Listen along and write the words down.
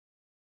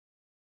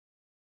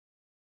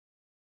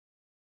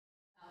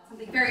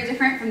Something very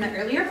different from the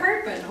earlier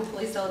part, but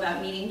hopefully still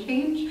about meaning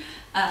change.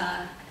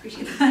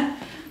 Appreciate that.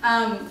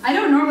 I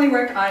don't normally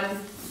work on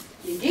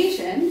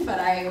negation, but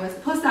I was a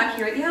postdoc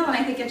here at Yale, and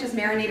I think it just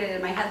marinated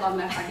in my head long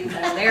enough talking to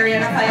Larry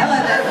and Rafaela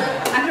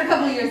that after a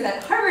couple of years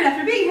at Harvard,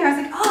 after being here, I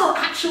was like, oh,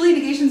 actually,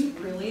 negation's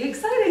really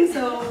exciting.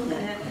 So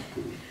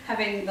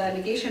having the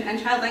negation and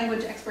child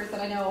language experts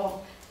that I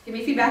know give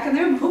me feedback on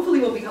there hopefully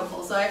will be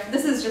helpful. So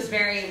this is just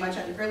very much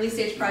an early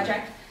stage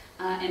project.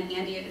 And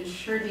Andy had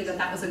assured me that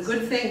that was a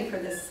good thing for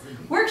this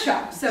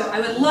workshop. So I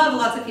would love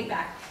lots of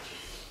feedback.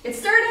 It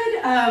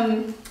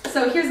started,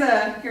 so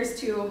here's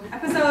 2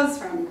 episodes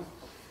from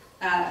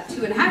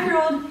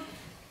 2.5-year-old.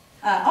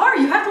 Or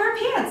you have to wear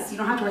pants. You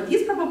don't have to wear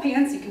these purple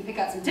pants. You can pick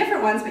out some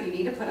different ones, but you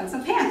need to put on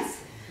some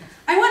pants.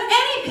 I want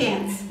any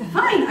pants.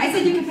 Fine, I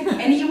said you can pick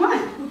any you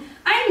want.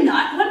 I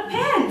not want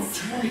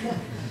pants.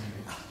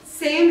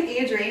 Same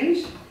age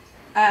range.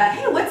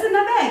 Hey, what's in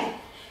the bag?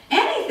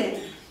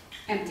 Anything.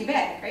 Empty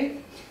bag,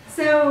 right?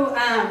 So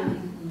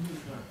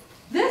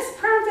this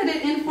prompted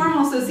an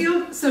informal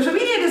social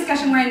media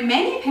discussion wherein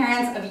many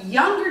parents of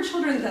younger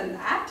children than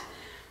that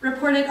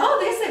reported, oh,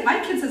 they say my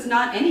kid says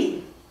not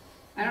any.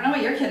 I don't know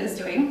what your kid is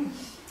doing.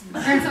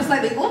 Parents of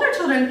slightly older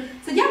children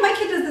said, yeah, my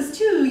kid does this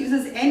too,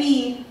 uses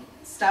any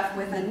stuff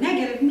with a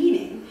negative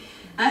meaning.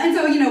 And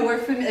so, you know,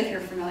 if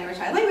you're familiar with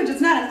child language,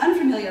 it's not an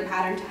unfamiliar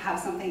pattern to have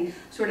something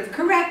sort of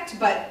correct,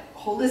 but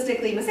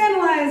holistically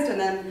misanalyzed, and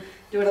then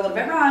do it a little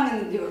bit wrong, and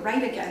then do it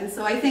right again.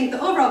 So I think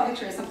the overall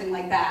picture is something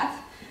like that.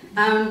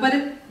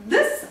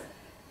 This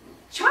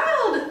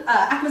child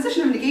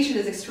acquisition of negation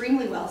is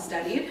extremely well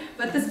studied,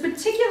 but this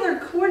particular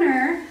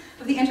corner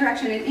of the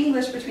interaction in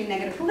English between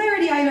negative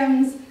polarity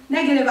items,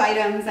 negative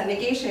items, and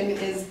negation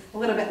is a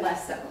little bit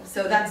less so.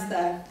 So that's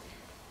the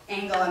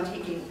angle I'm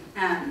taking.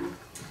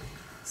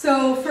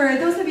 So for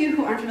those of you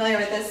who aren't familiar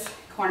with this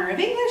corner of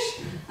English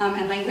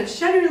and language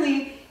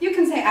generally, you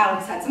can say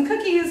Alex had some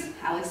cookies,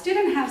 Alex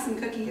didn't have some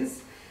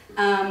cookies.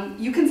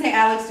 You can say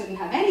Alex didn't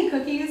have any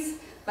cookies,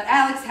 but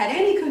Alex had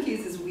any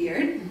cookies is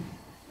weird,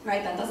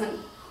 right? That doesn't,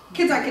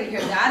 kids aren't going to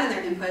hear that in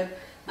their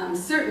input,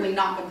 certainly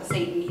not with the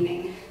same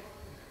meaning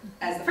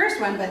as the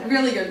first one, but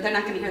really they're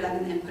not going to hear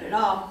that in the input at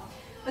all.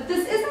 But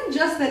this isn't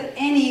just that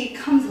any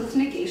comes with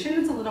negation,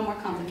 it's a little more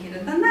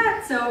complicated than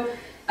that. So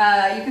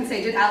you can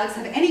say, did Alex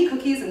have any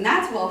cookies? And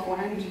that's well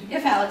formed.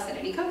 If Alex had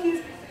any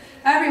cookies,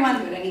 everyone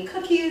who had any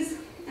cookies.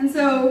 And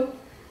so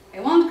I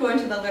won't go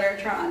into the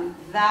literature on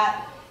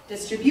that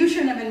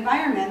distribution of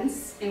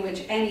environments in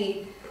which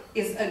any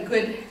is a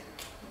good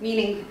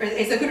meaning, or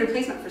is a good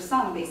replacement for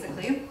some,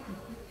 basically.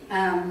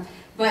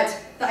 But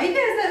the idea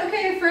is that,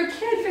 okay, for a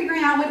kid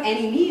figuring out what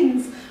any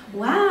means,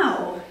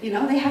 wow, you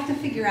know, they have to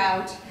figure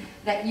out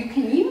that you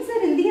can use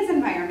it in these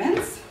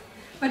environments,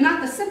 but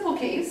not the simple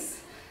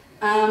case.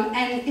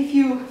 And if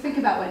you think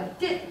about what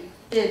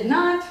did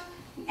not,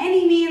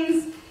 any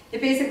means, it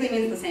basically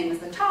means the same as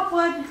the top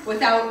one,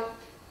 without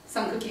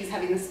some cookies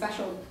having this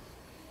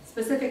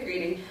specific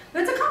reading.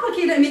 But it's a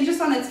complicated, I mean,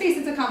 just on its face,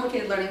 it's a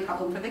complicated learning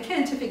problem for the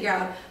kid to figure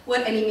out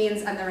what any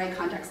means and the right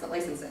context that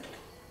licenses it.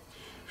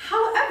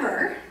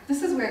 However,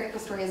 this is where the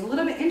story is a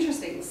little bit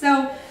interesting.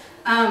 So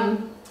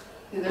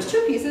there's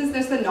 2 pieces,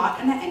 there's the not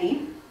and the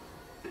any.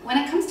 When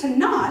it comes to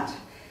not,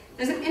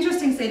 there's an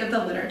interesting state of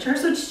the literature.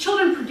 So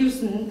children produce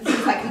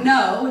things like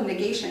no and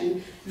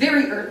negation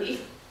very early.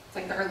 It's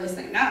like the earliest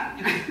thing, no.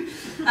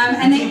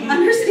 And they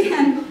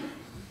understand,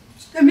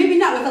 maybe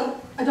not with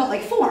an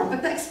adult-like form,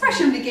 but the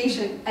expression of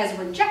negation as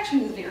rejection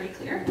is very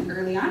clear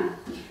early on.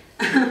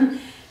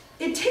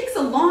 It takes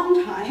a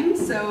long time,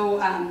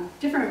 so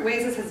different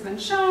ways this has been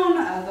shown.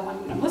 The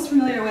one I'm most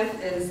familiar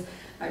with is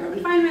by Robin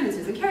Feynman and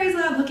Susan Carey's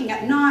lab, looking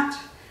at not.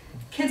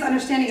 Kids'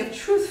 understanding of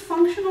truth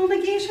functional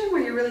negation,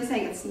 where you're really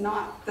saying it's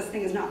not, this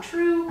thing is not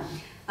true.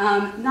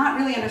 Not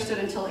really understood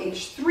until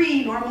age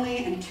 3 normally,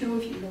 and 2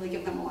 if you really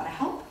give them a lot of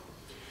help.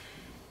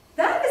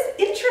 That is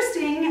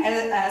interesting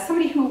as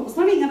somebody who was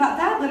learning about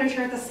that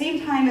literature at the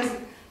same time as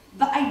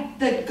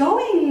the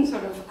going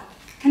sort of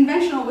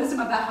conventional wisdom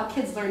about how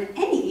kids learn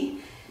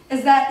any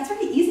is that it's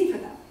really easy for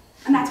them.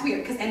 And that's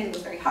weird because any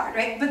was very hard,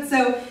 right? But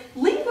so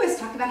linguists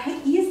talk about how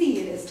easy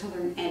it is to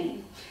learn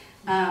any.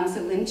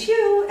 So Lynn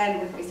Chu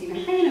and work by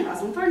Stephen Crane and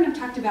Rosalind Thornton have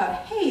talked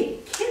about, hey,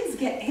 kids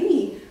get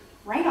any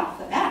right off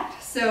the bat.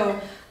 So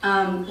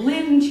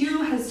Lynn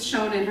Chu has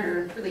shown in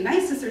her really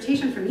nice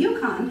dissertation from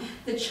UConn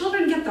that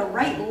children get the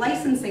right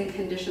licensing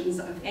conditions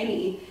of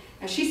any,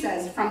 as she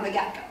says, from the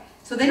get-go.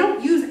 So they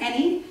don't use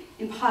any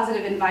in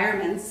positive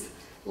environments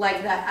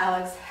like that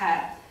Alex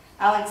had.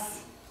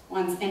 Alex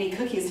wants any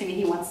cookies to mean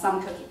he wants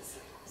some cookies.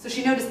 So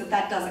she noticed that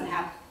that doesn't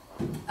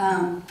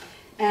happen.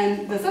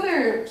 And this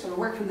other sort of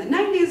work from the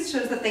 90s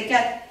shows that they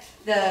get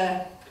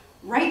the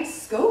right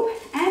scope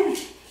and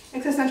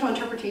existential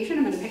interpretation.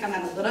 I'm going to pick on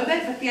that a little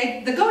bit, but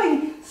the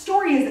going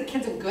story is that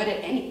kids are good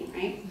at any,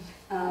 right?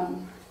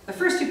 The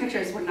first 2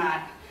 pictures were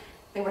not,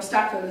 they were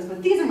stock photos,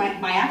 but these are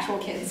my actual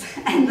kids.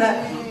 And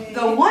the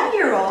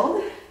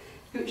 1-year-old,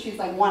 she's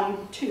like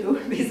 1,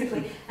 2,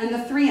 basically, and the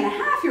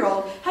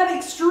 3.5-year-old have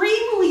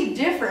extremely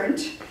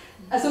different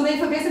So they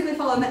basically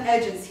fall on the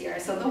edges here.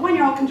 So the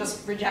 1-year-old can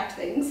just reject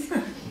things.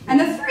 And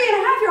the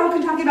 3.5-year-old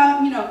can talk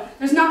about,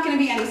 there's not going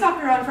to be any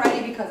soccer on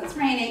Friday because it's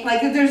raining.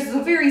 Like, there's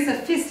a very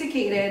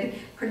sophisticated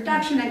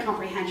production and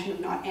comprehension of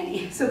not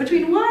any. So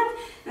between 1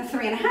 and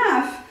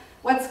 3.5,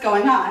 what's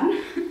going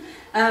on?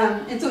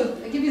 And so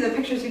I give you the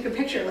pictures you could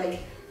picture, like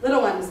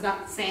little ones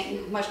not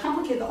saying much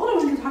complicated. The older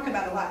ones can talk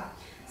about a lot.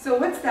 So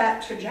what's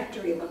that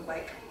trajectory look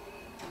like?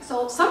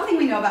 So something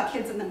we know about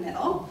kids in the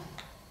middle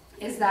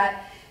is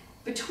that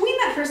between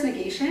that first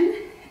negation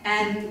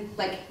and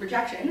like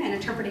rejection and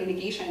interpreting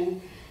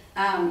negation,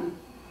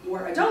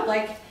 more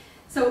adult-like,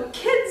 so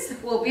kids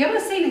will be able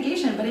to say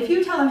negation, but if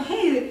you tell them,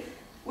 hey,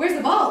 where's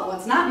the ball? Well,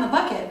 it's not in the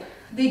bucket,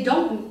 they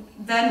don't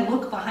then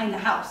look behind the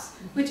house,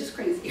 which is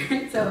crazy,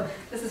 right? So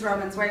this is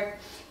Roman's work.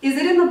 Is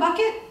it in the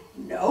bucket?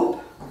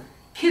 Nope.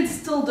 Kids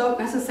still don't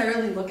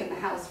necessarily look in the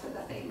house for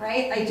the thing,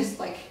 right? It's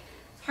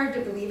hard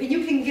to believe. And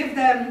you can give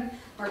them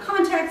more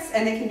context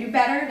and they can do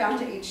better down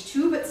to age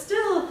 2, but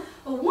still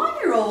a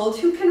 1-year-old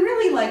who can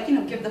really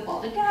give the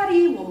ball to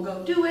daddy, will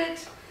go do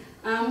it,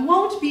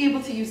 won't be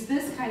able to use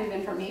this kind of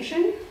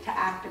information to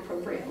act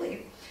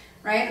appropriately,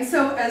 right? And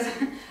so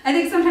I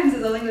think sometimes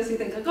as a linguist you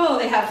think oh,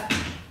 they have,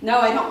 no,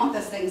 I don't want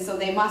this thing, so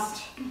they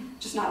must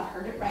just not have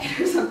heard it right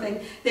or something.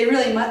 They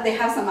really must, they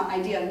have some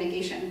idea of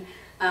negation.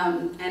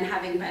 And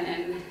having been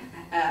in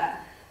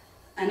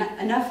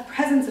enough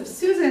presence of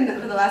Susan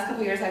over the last couple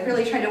of years, I've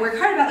really tried to work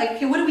hard about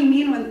okay, what do we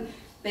mean when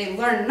they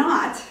learn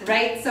not,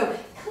 right? So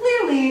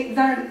clearly,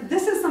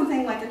 this is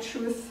something like a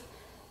truth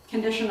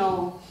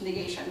conditional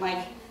negation.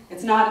 Like,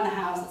 it's not in the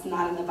house, it's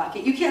not in the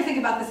bucket. You can't think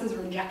about this as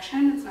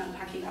rejection. It's not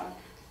talking about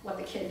what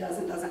the kid does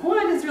and doesn't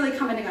want. It's really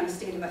commenting on a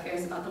state of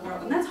affairs about the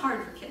world, and that's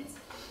hard for kids.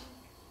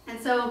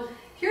 And so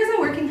here's a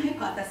working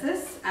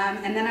hypothesis,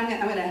 and then I'm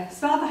going to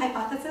spell out the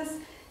hypothesis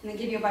and then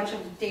give you a bunch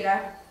of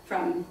data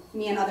from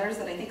me and others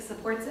that I think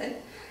supports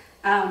it,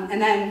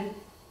 and then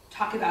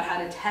talk about how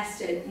to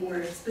test it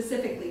more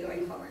specifically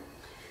going forward.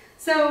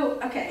 So,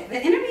 okay, the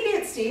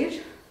intermediate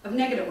stage of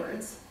negative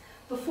words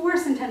before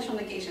sentential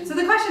negation. So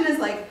the question is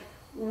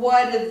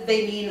what do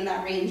they mean in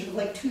that range of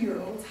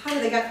 2-year-olds? How do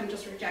they get from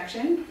just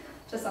rejection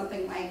to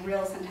something like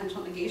real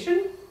sentential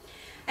negation?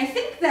 I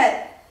think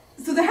that,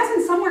 so there has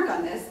been some work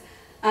on this,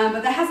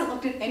 but that hasn't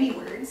looked at any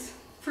words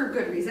for a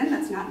good reason.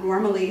 That's not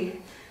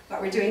normally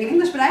what we're doing in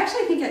English, but I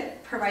actually think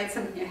it provides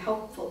some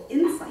helpful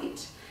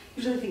insight.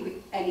 Usually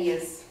think any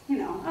is,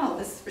 oh,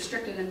 this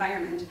restricted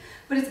environment,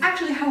 but it's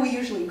actually how we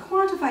usually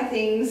quantify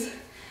things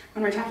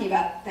when we're talking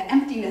about the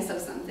emptiness of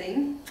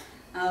something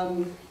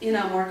in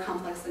a more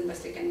complex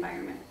linguistic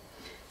environment.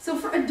 So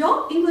for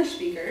adult English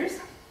speakers,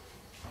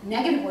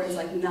 negative words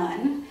like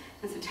none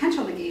and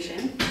sentential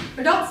negation,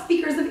 for adult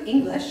speakers of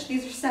English,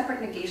 these are separate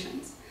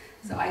negations.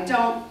 So I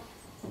don't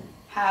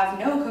have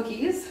no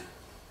cookies.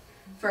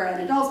 For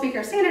an adult speaker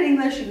of standard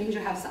English, it means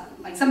you have some.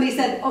 Like somebody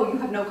said, oh, you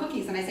have no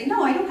cookies, and I say,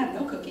 no, I don't have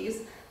no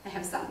cookies, I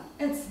have some.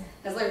 It's,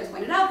 as Larry's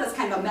pointed out, that's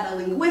kind of a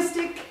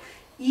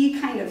meta-linguistic-y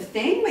kind of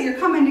thing, but you're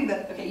commenting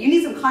that, okay, you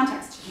need some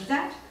context to do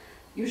that,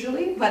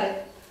 usually,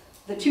 but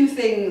the two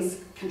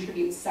things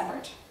contribute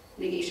separate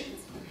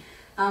negations.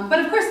 But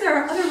of course, there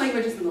are other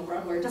languages in the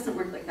world where it doesn't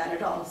work like that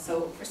at all.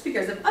 So for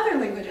speakers of other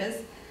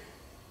languages,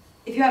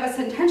 if you have a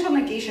sentential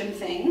negation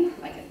thing,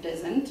 like it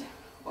doesn't,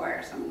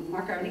 or some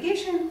marker of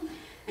negation,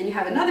 and you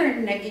have another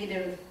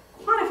negative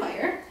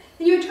quantifier,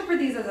 then you interpret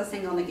these as a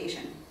single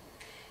negation.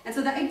 And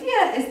so the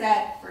idea is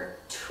that for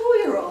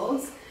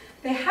 2-year-olds,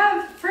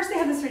 first they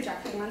have this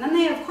rejection, and then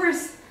they, of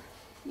course,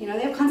 they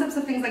have concepts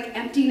of things like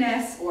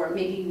emptiness or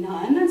maybe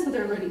none, and so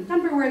they're learning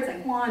number words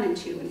like 1 and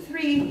 2 and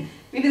 3.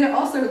 Maybe they're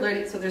also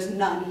learning, so there's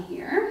none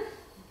here.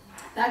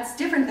 That's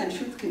different than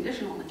truth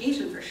conditional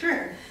negation for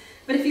sure.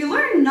 But if you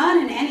learn none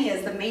and any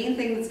as the main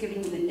thing that's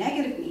giving you the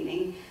negative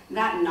meaning,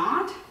 that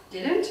not,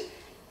 didn't,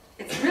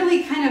 it's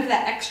really kind of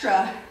that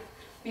extra,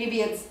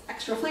 maybe it's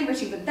extra flavor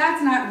to you, but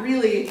that's not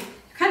really,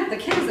 the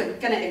kids are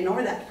going to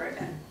ignore that for a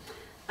bit.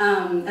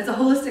 As a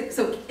holistic,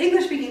 so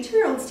English-speaking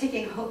 2-year-olds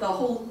taking the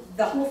whole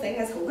thing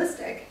as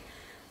holistic,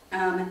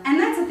 and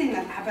that's a thing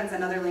that happens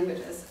in other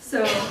languages.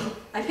 So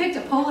I picked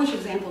a Polish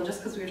example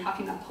just because we were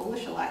talking about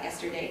Polish a lot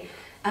yesterday.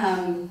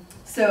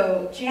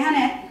 So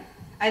Janet,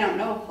 I don't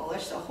know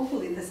Polish, so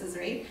hopefully this is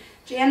right.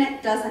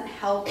 Janet doesn't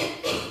help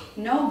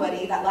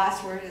nobody, that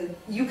last word is,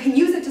 you can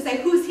use it to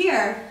say who's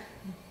here,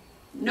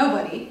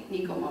 nobody,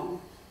 nikomo.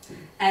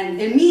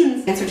 And it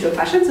means answer to a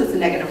question, so it's a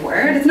negative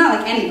word. It's not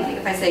like anybody.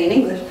 If I say in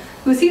English,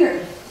 who's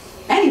here?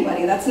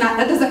 Anybody. That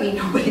doesn't mean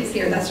nobody's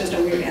here. That's just a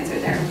weird answer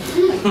there.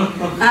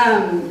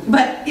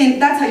 But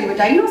that's how you would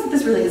diagnose that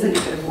this really is a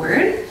negative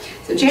word.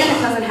 So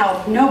Janet doesn't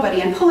help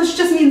nobody, and Polish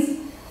just means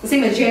the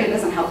same as Janet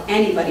doesn't help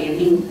anybody in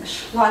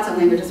English. Lots of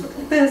languages work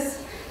like this.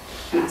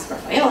 You can ask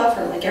Rafaela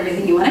for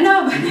everything you want to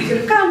know about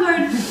negative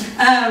concord.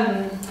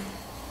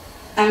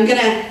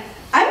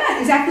 I'm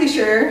not exactly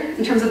sure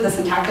in terms of the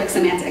syntactic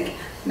semantic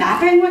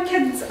mapping what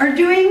kids are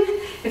doing.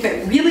 If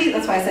it really,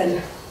 that's why I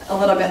said a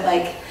little bit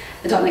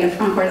adult negative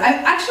concord.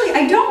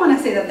 I don't want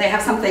to say that they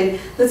have something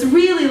that's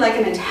really like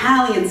an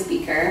Italian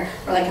speaker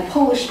or like a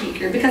Polish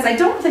speaker, because I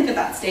don't think at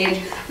that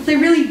stage that they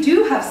really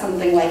do have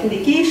something like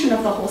negation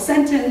of the whole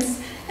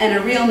sentence and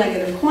a real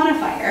negative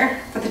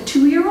quantifier. For the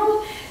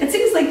 2-year-old, it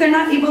seems like they're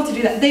not able to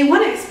do that. They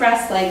want to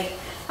express like,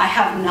 I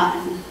have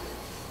none.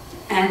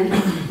 And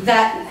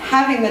that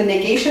having the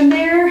negation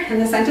there in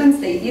the sentence,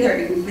 they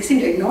seem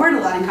to ignore it a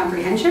lot in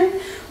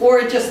comprehension,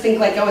 or just think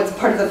like, oh, it's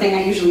part of the thing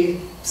I usually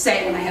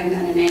say when I have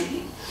none and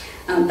any.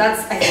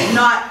 That's, I think,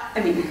 not,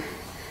 I mean,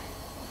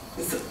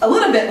 it's a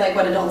little bit like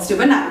what adults do,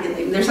 but not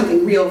really. There's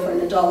something real for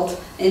an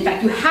adult. In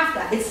fact, you have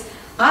that. It's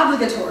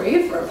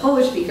obligatory for a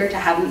Polish speaker to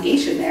have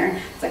negation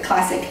there. It's a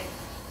classic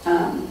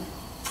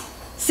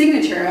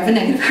signature of a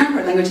negative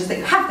concord language, is that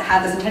you have to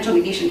have this intentional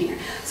negation here.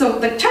 So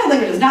the child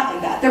language is not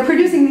like that. They're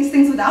producing these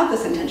things without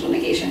this intentional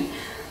negation.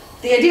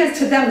 The idea is,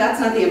 to them, that's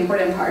not the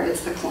important part,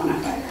 it's the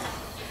quantifier.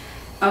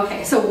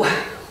 Okay, so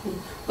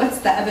what's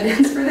the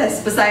evidence for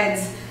this,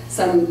 besides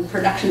some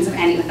productions of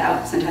any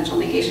without this intentional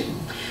negation?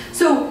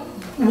 So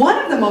one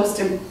of the most,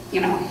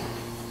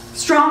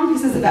 strong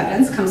pieces of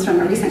evidence comes from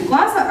a recent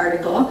Glossa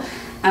article,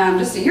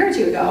 just a year or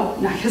two ago.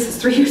 No, I guess it's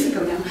 3 years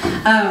ago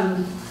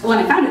now. When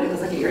I found it, it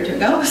was like a year or two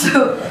ago.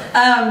 So,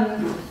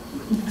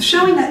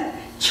 showing that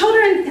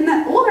children in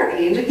that older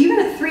age, even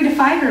at 3 to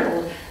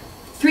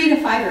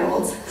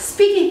 5-year-olds,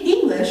 speaking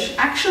English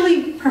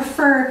actually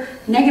prefer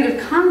negative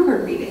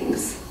concord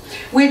readings,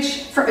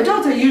 which for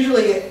adults are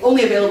usually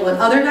only available in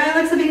other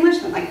dialects of English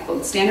than like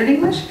quote standard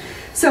English.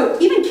 So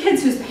even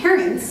kids whose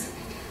parents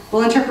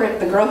will interpret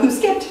the girl who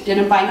skipped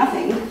didn't buy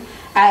nothing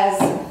as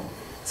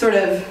sort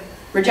of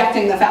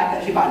rejecting the fact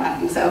that she bought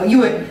nothing. So you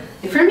would,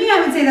 for me, I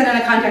would say that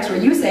in a context where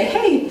you say,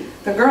 hey,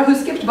 the girl who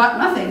skipped bought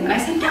nothing, and I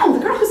say, no, the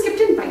girl who skipped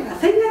didn't buy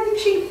nothing. I think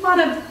she bought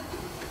a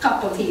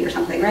cup of tea or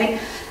something, right?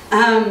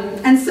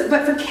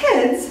 But for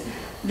kids,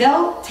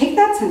 they'll take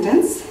that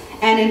sentence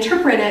and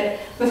interpret it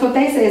with what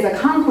they say is a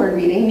concord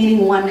reading,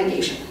 meaning one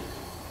negation,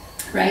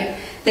 right?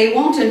 They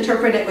won't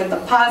interpret it with the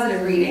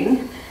positive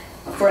reading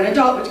for an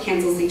adult, which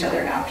cancels each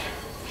other out.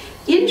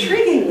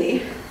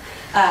 Intriguingly,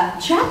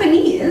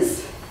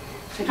 Japanese,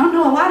 which I don't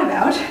know a lot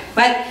about,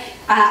 but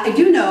I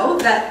do know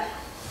that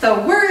the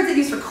words that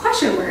use for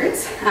question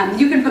words,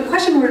 you can put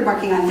question word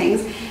marking on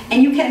things,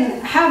 and you can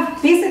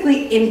have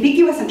basically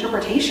ambiguous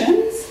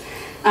interpretations.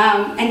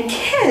 And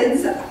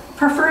kids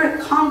prefer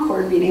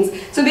concord readings.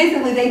 So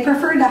basically, they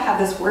prefer to have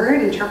this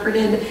word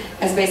interpreted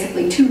as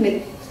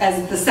basically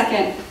as the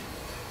second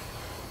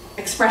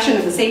expression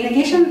of the same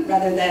negation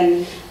rather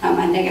than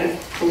a negative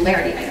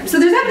polarity item. So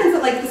there's evidence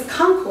that like this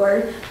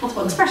concord,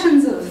 multiple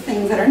expressions of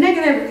things that are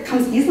negative, it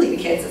comes easily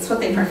to kids. It's what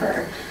they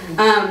prefer.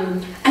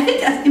 I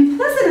think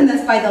implicit in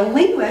this by the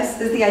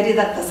linguists is the idea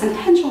that the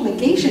sentential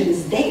negation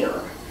is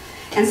there.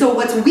 And so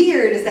what's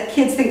weird is that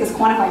kids think this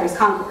quantifier is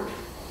concord,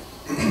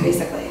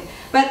 basically.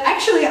 But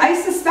actually, I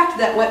suspect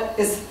that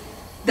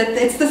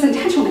it's the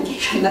sentential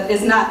negation that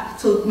is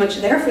not so much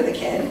there for the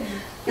kid.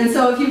 And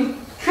so if you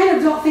kind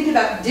of don't think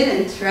about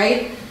didn't,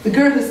 right? The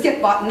girl who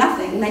skipped bought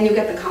nothing, then you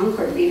get the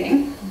concord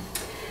reading.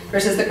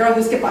 Versus the girl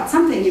who skipped bought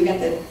something, you get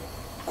the,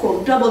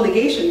 quote, double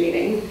negation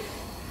reading,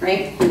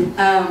 right?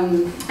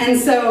 And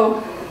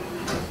so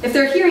if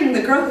they're hearing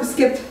the girl who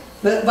skipped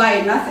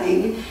by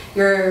nothing,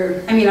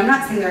 I'm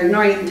not saying they're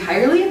ignoring it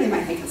entirely. They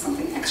might think it's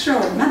something extra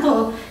or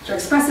mental or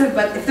expressive,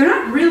 but if they're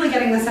not really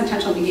getting this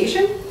sentential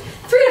negation,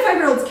 3 to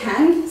 5-year-olds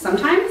can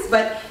sometimes,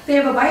 but they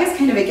have a bias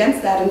kind of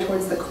against that and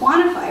towards the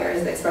quantifier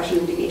as the expression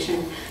of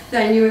negation,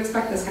 then you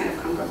expect this kind of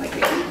concord-like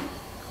reading.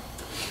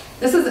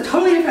 This is a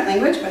totally different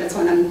language, but it's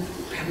one I'm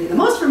probably the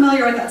most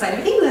familiar with outside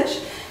of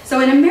English.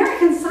 So in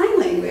American Sign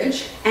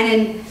Language, and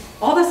in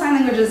all the sign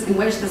languages in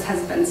which this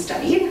has been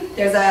studied,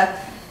 there's a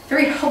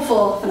very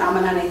helpful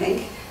phenomenon, I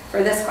think,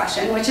 for this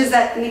question, which is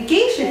that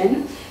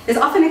negation is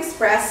often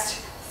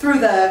expressed through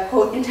the,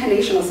 quote,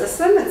 intonational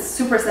system. It's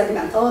super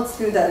segmental. It's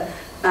through the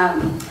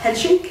head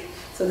shake.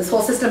 So this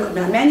whole system of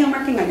manual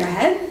marking on your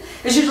head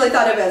is usually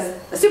thought of as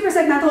the super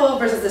segmental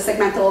versus the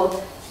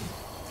segmental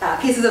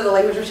pieces of the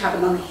language which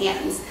happen on the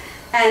hands.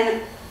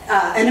 And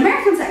in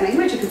American Sign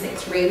Language, you can say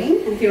it's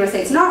raining, and if you want to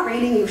say it's not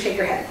raining, you shake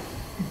your head.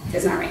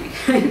 It's not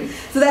raining.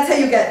 So that's how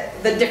you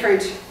get the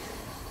different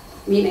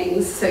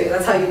meanings. So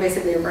that's how you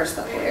basically reverse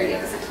the polarity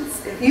of a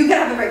sentence. You can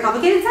have a very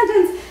complicated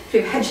sentence. If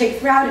you have head shake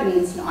throughout, it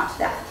means not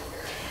that.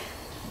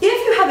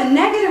 If you have a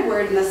negative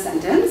word in the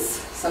sentence,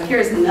 so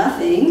here's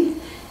nothing,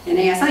 in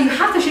ASL, you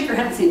have to shake your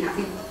head at the same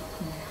time.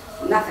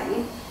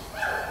 Nothing.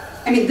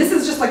 I mean, this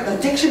is just like the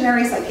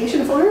dictionary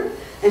citation for her,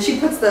 and she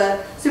puts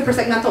the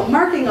supersegmental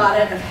marking on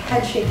it of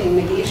head shaking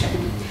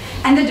negation.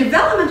 And the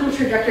developmental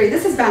trajectory,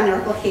 this has been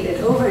replicated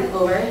over and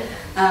over.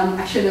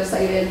 I should have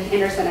cited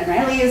Anderson and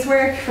Riley's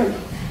work from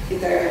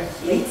their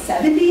late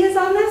 70s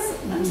on this.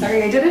 I'm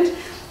sorry I didn't.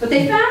 What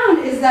they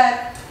found is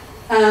that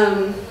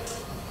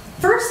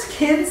first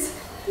kids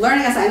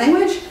learning a sign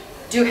language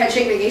do head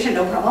shake negation,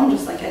 no problem,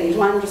 just like at age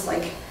 1, just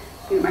like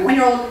my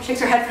 1-year-old shakes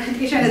her head for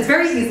negation. It's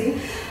very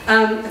easy.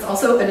 It's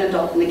also an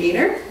adult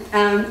negator.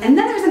 And then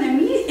there's an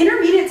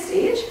intermediate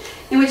stage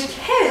in which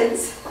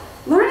kids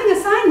learning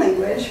a sign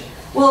language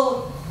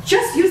will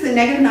just use the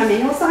negative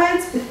non-manual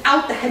signs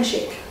without the head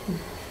shake.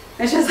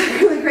 It's just like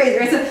really crazy,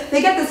 right? So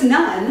they get this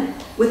none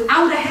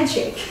without a head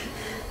shake.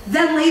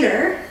 Then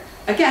later,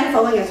 again,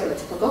 following a sort of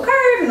typical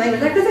curve and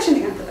language acquisition,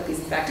 they're going to put the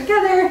pieces back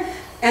together,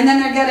 and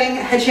then they're getting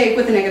a head shake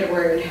with a negative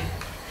word.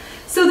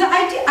 So the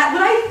idea,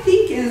 what I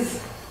think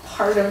is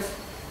part of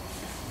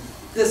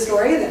the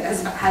story that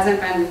hasn't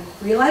been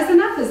realized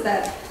enough is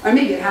that, or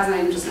maybe it hasn't,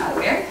 I'm just not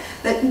aware,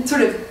 that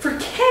sort of for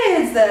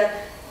kids, the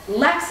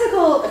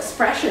lexical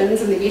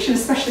expressions of negation,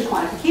 especially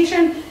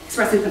quantification,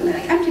 expressing something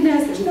like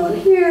emptiness, there's no one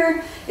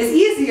here, is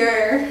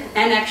easier,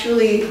 and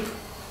actually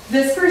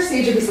this first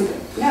stage would be something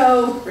like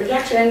no,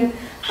 rejection.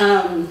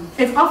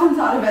 It's often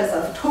thought of as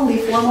a totally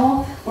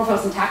formal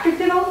morphosyntactic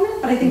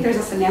development, but I think there's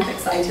a semantic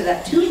side to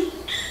that too.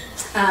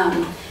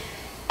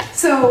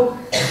 So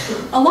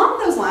along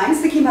those lines,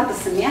 thinking about the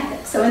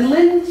semantics. So in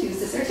Lynn's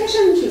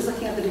dissertation, she was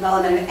looking at the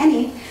development of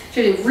any.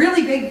 She did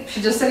really big,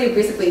 she just studied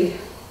basically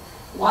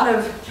a lot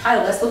of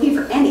child lists looking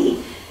for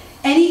any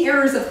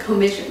errors of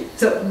commission.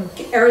 So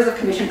errors of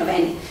commission of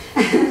any.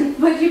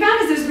 What she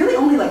found is there's really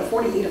only like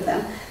 48 of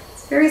them.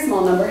 It's a very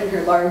small number and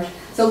very large.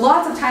 So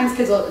lots of times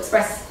kids will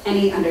express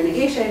any under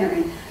negation or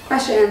in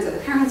questions, or the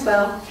parents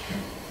will.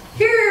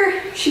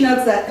 Here she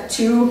notes that a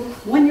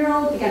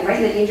 1-year-old, again, right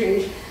in the age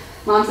range,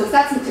 mom says,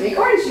 that's to make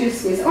orange juice,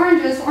 squeeze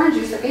orange juice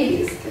for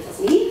babies. Kid says,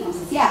 me? Mom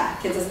says, yeah.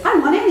 Kid says, I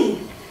want any.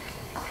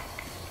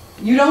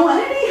 You don't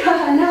want any?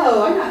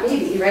 No, I'm not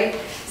baby, right?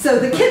 So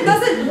the kid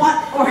doesn't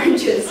want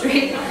oranges,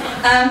 right?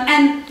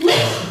 And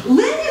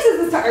Lynn uses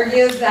this to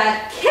argue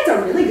that kids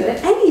are really good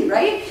at any,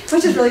 right?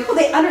 Which is really cool.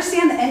 They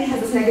understand that any has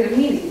this negative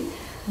meaning.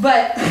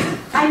 But,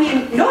 I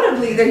mean,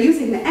 notably, they're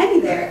using the any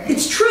there.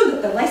 It's true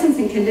that the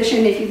licensing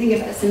condition, if you think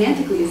of it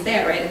semantically, is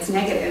there, right? It's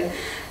negative.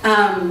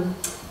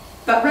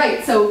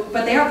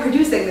 But they are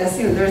producing this,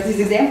 there's these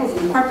examples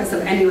in the corpus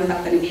of any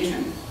without the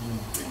negation.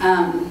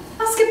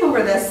 I'll skip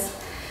over this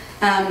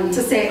to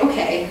say,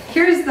 okay,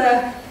 here's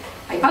the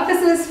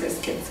hypothesis, here's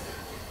kids.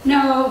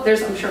 No,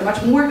 there's, I'm sure,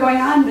 much more going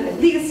on, but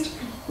at least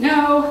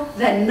no,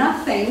 then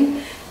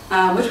nothing,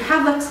 which we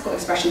have lexical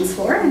expressions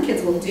for, and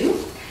kids will do.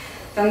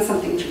 Then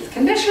something truth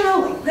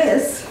conditional, like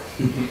this.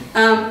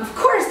 Of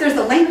course, there's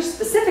the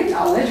language-specific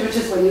knowledge, which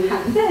is when you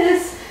have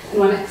this, and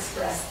want to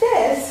express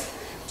this.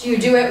 Do you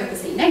do it with the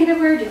same negative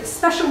word? Do you have a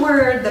special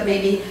word that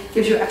maybe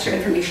gives you extra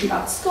information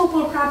about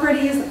scopal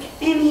properties, like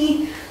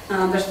any?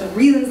 There's the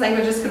reasons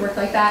languages could work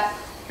like that.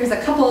 There's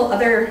a couple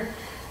other,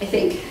 I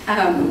think,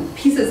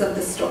 pieces of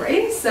the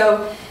story.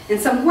 So in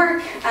some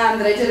work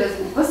that I did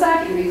with my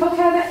postdoc, Henry Kokeb,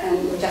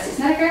 and with Jesse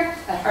Snedeker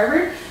at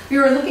Harvard, we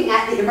were looking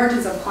at the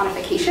emergence of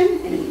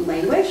quantification in a new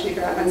language,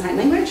 Nicaraguan Sign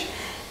Language.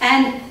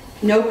 And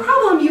no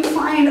problem, you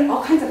find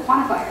all kinds of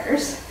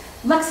quantifiers,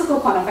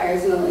 lexical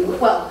quantifiers in the language.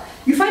 Well,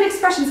 you find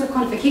expressions of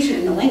quantification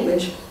in the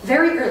language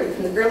very early,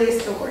 from the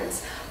earliest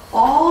cohorts.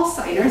 All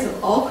signers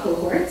of all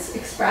cohorts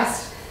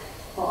expressed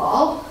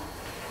all,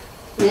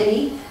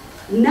 many,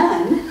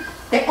 none.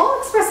 They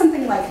all express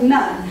something like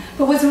none.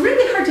 But what's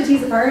really hard to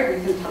tease apart,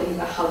 we can tell you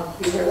about how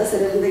these are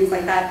listed and things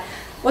like that.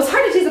 What's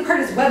hard to tease apart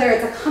is whether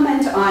it's a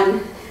comment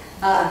on,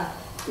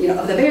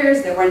 of the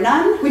bears, there were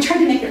none. We tried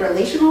to make it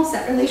relational,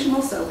 set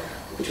relational, so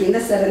between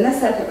this set and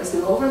this set, there was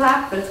no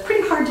overlap, but it's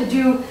pretty hard to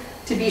do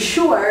to be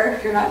sure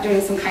you're not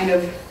doing some kind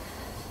of,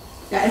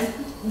 it's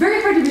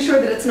very hard to be sure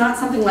that it's not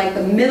something like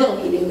the middle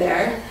meaning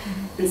there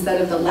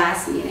instead of the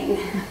last meaning.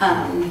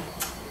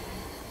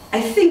 I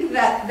think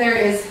that there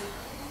is,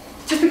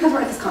 just because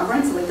we're at this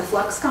conference, like the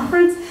Flux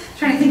conference,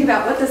 trying to think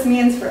about what this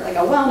means for like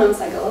a well-known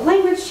cycle of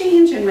language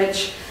change in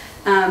which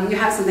you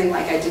have something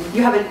like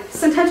you have a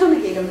sentential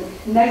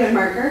negative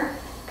marker,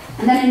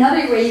 and then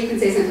another way you can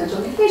say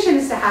sentential negation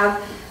is to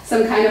have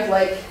some kind of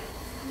like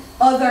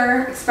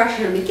other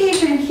expression of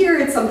negation. Here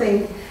it's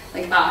something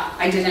like,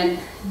 I didn't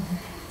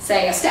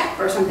say a step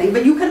or something,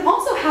 but you can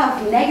also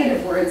have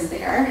negative words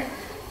there,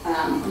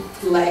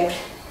 like,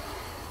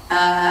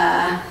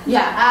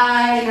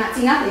 I not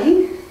see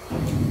nothing,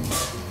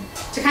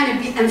 to kind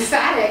of be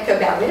emphatic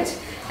about it,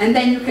 and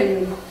then you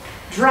can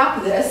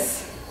drop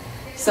this.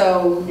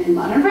 So in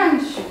modern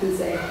French, you can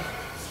say,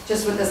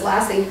 just with this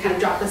last thing, you kind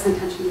of drop this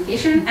intentional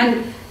negation.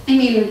 And I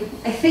mean,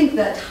 I think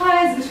the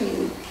ties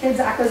between kids'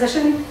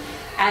 acquisition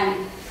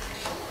and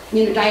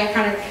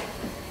diachronic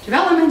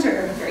development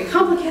are very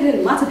complicated,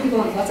 and lots of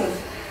people have lots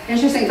of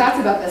interesting thoughts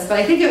about this. But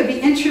I think it would be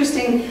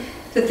interesting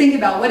to think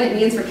about what it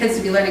means for kids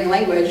to be learning a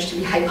language, to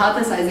be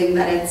hypothesizing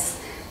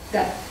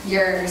that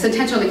your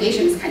sentential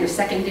negation is kind of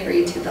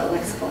secondary to the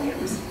lexical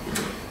items.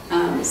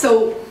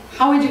 So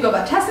how would you go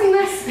about testing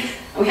this?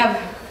 We have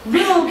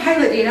real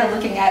pilot data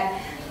looking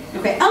at,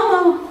 okay,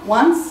 Elmo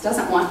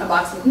doesn't want a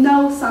box with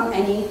no, some,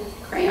 any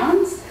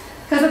crayons.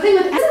 Because the thing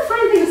with, it's a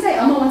fine thing to say,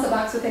 Elmo wants a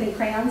box with any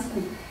crayons.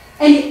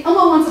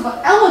 Elmo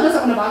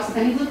doesn't want a box with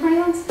any blue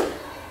crayons.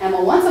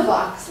 Elmo wants a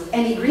box with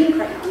any green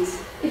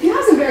crayons. If you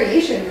have some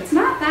variation, it's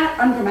not that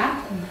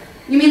ungrammatical.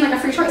 You mean like a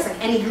free choice, like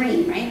any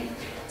green, right?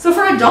 So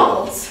for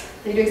adults,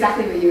 they do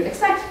exactly what you would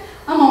expect.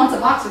 Elmo wants a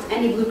box with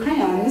any blue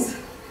crayons.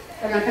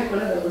 They're going to pick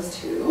one of those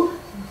two.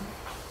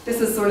 this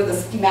is sort of the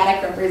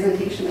schematic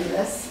representation of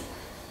this.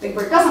 Big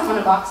Bird doesn't want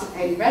a box with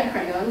any red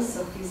crayons,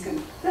 so he's going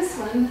to pick this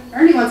one.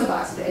 Ernie wants a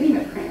box with any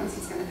red crayons,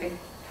 he's going to pick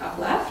top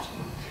left.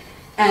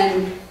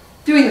 And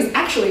doing this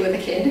actually with a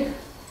kid.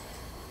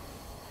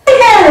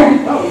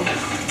 Whoa.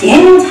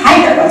 Daniel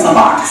Tiger wants a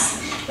box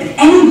with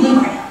any blue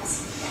crayons.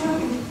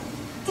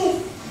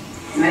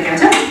 Am I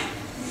going?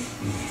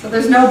 So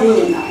there's no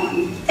blue in that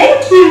one.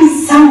 Thank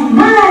you so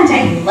much.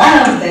 I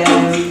love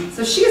them.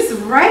 So she's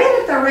right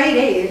at the right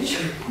age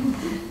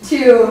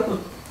to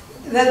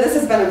that this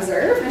has been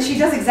observed, and she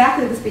does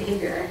exactly this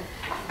behavior.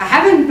 I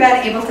haven't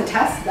been able to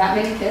test that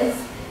many kids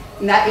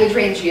in that age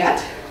range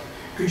yet.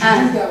 Could you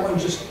do that one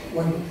just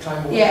one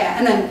time more? Yeah,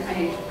 and then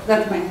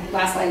that's my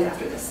last slide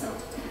after this. So,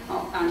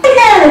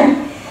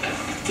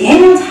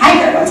 Daniel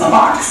Tiger wants a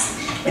box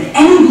with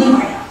any blue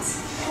crayons.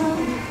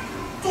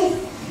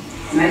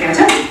 Am I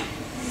going?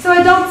 So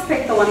adults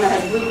pick the one that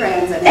has blue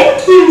crayons in it.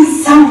 Thank you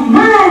so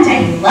much. I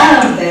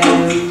love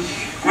them.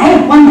 And I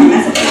have one more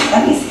message.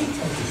 Let me see.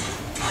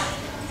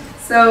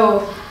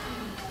 So,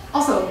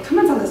 also,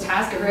 comments on this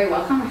task are very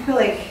welcome. I feel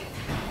like,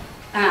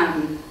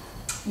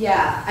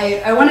 yeah,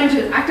 I wanted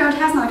to act out a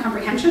task, not a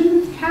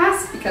comprehension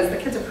task, because the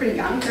kids are pretty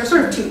young.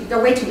 They're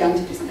way too young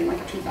to do something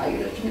like a truth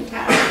value judgment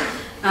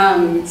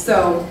task.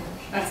 So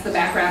that's the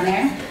background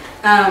there.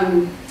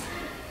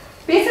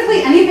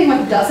 Basically, anything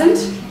with doesn't,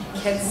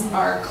 kids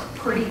are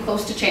pretty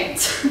close to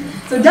chance.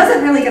 So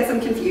doesn't really get them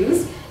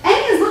confused.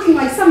 Any is looking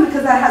like some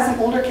because that has some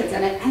older kids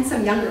in it and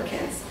some younger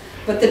kids.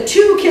 But the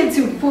two kids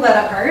who pull that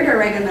up hard are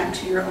right in that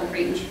 2-year-old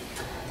range.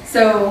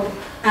 So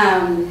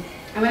I'm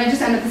going to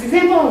just end with this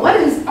example. What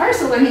is R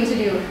still learning to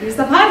do? Use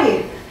the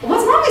potty. Well,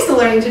 what's Mommy still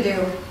learning to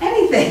do?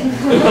 Anything.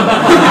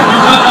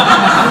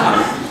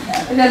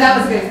 And then that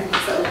was a good example.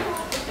 So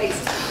thanks.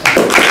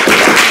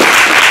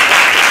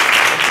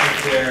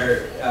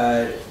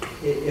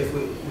 If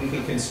we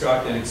could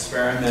construct an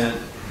experiment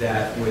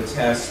that would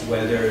test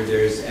whether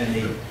there's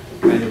any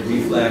kind of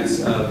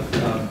reflex of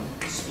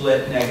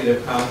split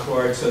negative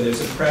concord. So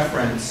there's a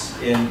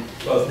preference in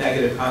both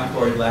negative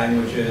concord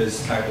languages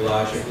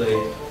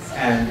typologically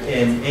and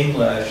in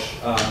English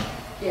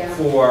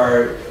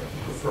for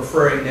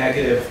preferring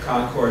negative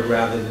concord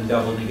rather than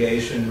double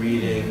negation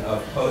reading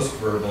of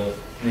post-verbal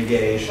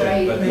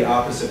negation, but the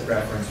opposite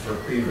preference for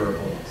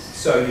pre-verbal.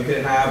 So you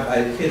could have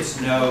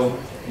kids know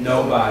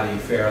nobody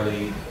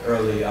fairly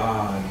early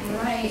on.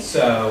 Right.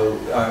 So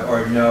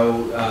or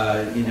no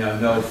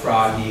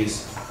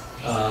froggies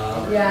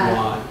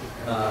want.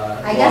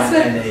 I guess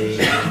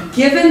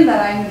given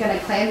that I'm going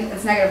to claim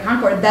it's negative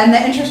concord, then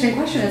the interesting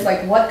question is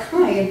like, what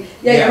kind?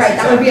 Yeah, you're right.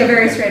 That would be a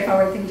very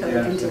straightforward thing to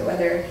look into,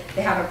 whether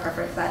they have a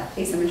preference, that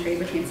asymmetry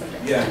between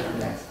subjects. Yeah.